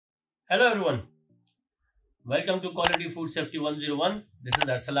Hello everyone, welcome to Quality Food Safety 101. This is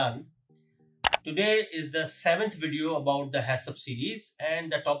Arsalan. Today is the 7th video about the HACCP series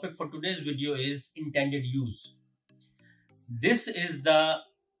and the topic for today's video is intended use. This is the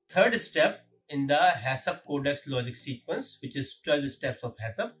third step in the HACCP Codex Logic Sequence, which is 12 steps of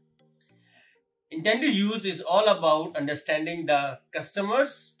HACCP. Intended use is all about understanding the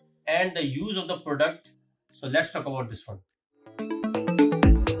customers and the use of the product. So let's talk about this one.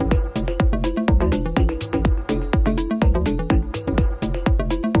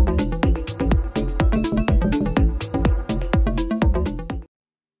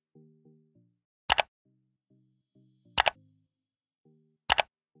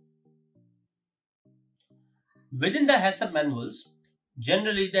 Within the HACCP manuals,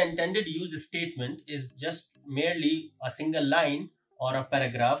 generally the intended use statement is just merely a single line or a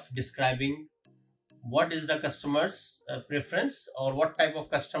paragraph describing what is the customer's preference or what type of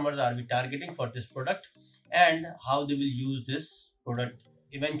customers are we targeting for this product and how they will use this product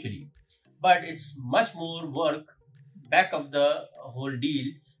eventually. But it's much more work back of the whole deal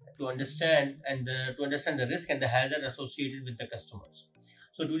to understand the risk and the hazard associated with the customers.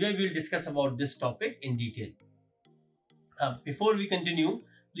 So today we'll discuss about this topic in detail. Before we continue,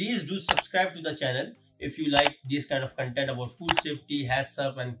 please do subscribe to the channel if you like this kind of content about food safety,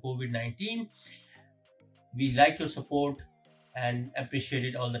 HACCP and COVID-19. We like your support and appreciate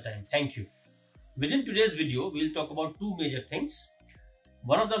it all the time. Thank you. Within today's video, we'll talk about two major things.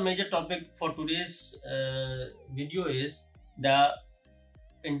 One of the major topic for today's video is the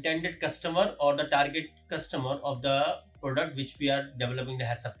intended customer or the target customer of the product which we are developing the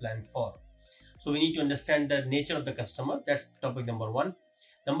HACCP plan for. So we need to understand the nature of the customer. That's topic number one.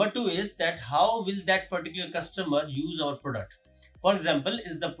 Number two is that how will that particular customer use our product? For example,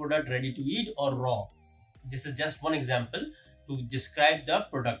 is the product ready to eat or raw? This is just one example to describe the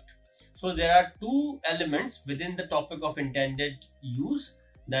product. So there are two elements within the topic of intended use,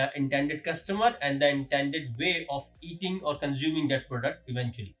 the intended customer and the intended way of eating or consuming that product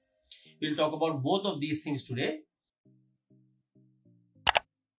eventually. We'll talk about both of these things today.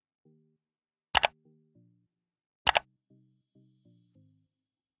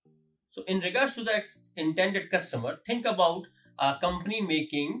 So in regards to the intended customer, think about a company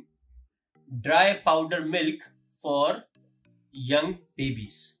making dry powder milk for young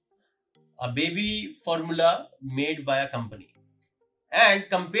babies, a baby formula made by a company, and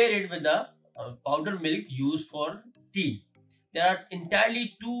compare it with the powder milk used for tea. There are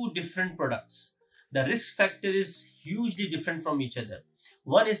entirely two different products. The risk factor is hugely different from each other.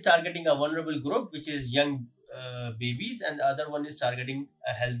 One is targeting a vulnerable group, which is young babies, and the other one is targeting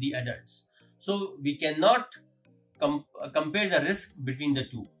healthy adults. So we cannot compare the risk between the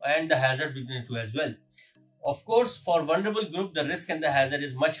two and the hazard between the two as well. Of course, for vulnerable group, the risk and the hazard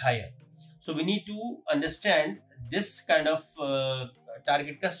is much higher. So we need to understand this kind of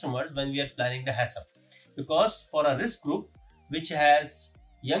target customers when we are planning the HACCP. Because for a risk group which has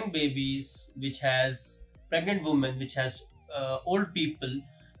young babies, which has pregnant women, which has old people,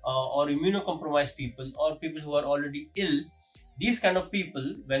 or immunocompromised people or people who are already ill, these kind of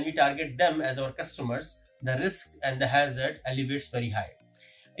people, when we target them as our customers, the risk and the hazard elevates very high.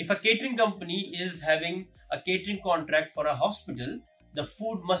 If a catering company is having a catering contract for a hospital, the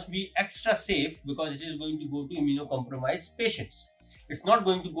food must be extra safe because it is going to go to immunocompromised patients. It's not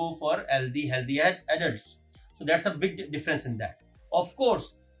going to go for healthy adults. So that's a big difference in that. Of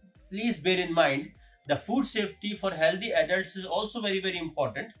course, please bear in mind the food safety for healthy adults is also very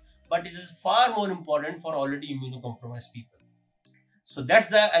important, but it is far more important for already immunocompromised people. So that's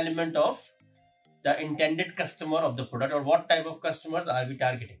the element of the intended customer of the product, or what type of customers are we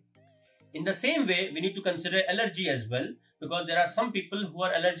targeting. In the same way, we need to consider allergy as well, because there are some people who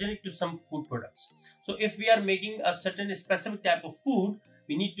are allergic to some food products. So if we are making a certain specific type of food,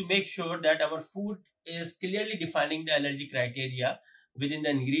 we need to make sure that our food is clearly defining the allergy criteria within the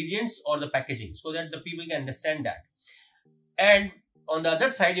ingredients or the packaging, so that the people can understand that. And on the other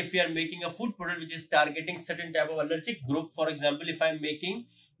side, if we are making a food product which is targeting certain type of allergic group, for example, if I'm making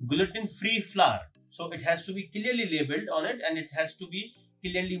gluten-free flour, so it has to be clearly labeled on it and it has to be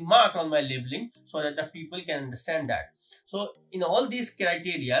clearly marked on my labeling so that the people can understand that. So in all these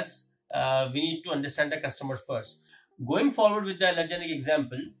criteria, we need to understand the customer first. Going forward with the allergenic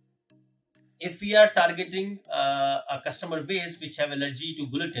example, if we are targeting a customer base which have allergy to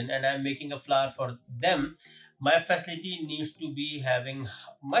gluten and I'm making a flour for them, my facility needs to be having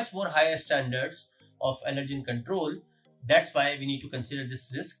much more higher standards of allergen control. That's why we need to consider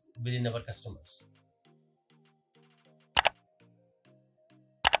this risk within our customers.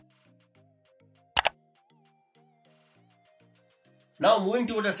 Now moving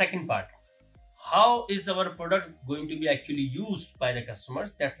to the second part. How is our product going to be actually used by the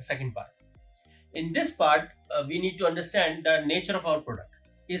customers? That's the second part. In this part, we need to understand the nature of our product.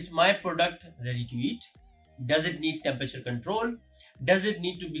 Is my product ready to eat? Does it need temperature control? Does it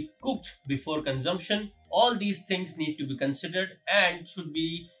need to be cooked before consumption? All these things need to be considered and should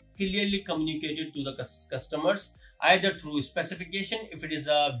be clearly communicated to the customers, either through specification if it is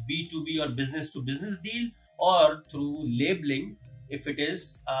a B2B or business to business deal, or through labeling if it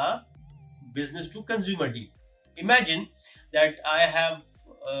is a business to consumer deal. Imagine that I have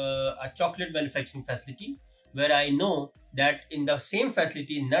a chocolate manufacturing facility where I know that in the same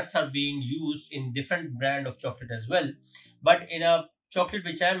facility nuts are being used in different brand of chocolate as well, but in a chocolate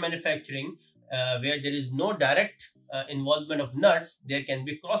which I am manufacturing where there is no direct involvement of nuts, there can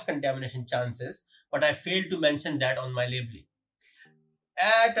be cross contamination chances, but I failed to mention that on my labeling.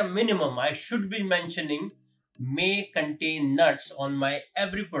 At a minimum, I should be mentioning may contain nuts on my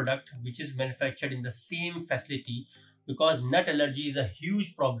every product which is manufactured in the same facility, because nut allergy is a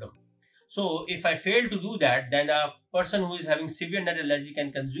huge problem. So if I fail to do that, then a person who is having severe nut allergy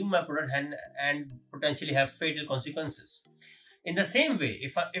can consume my product and potentially have fatal consequences. In the same way,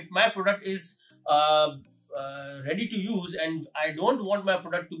 if my product is ready to use and I don't want my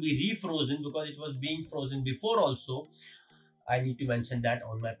product to be refrozen because it was being frozen before also, I need to mention that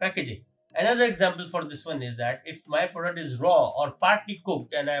on my packaging. Another example for this one is that if my product is raw or partly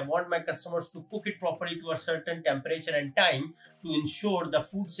cooked and I want my customers to cook it properly to a certain temperature and time to ensure the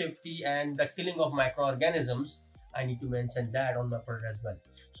food safety and the killing of microorganisms, I need to mention that on my product as well.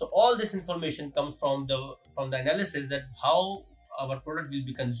 So all this information comes from the analysis that how our product will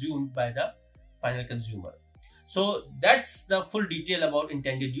be consumed by the final consumer. So that's the full detail about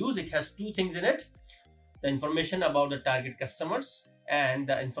intended use. It has two things in it: the information about the target customers and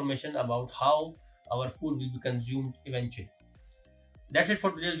the information about how our food will be consumed eventually. That's it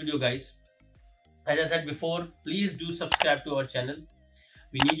for today's video, guys. As I said before, please do subscribe to our channel.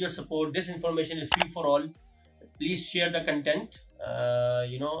 We need your support. This information is free for all. Please share the content,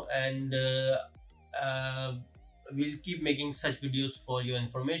 and we'll keep making such videos for your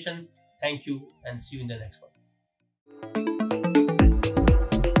information. Thank you and see you in the next one.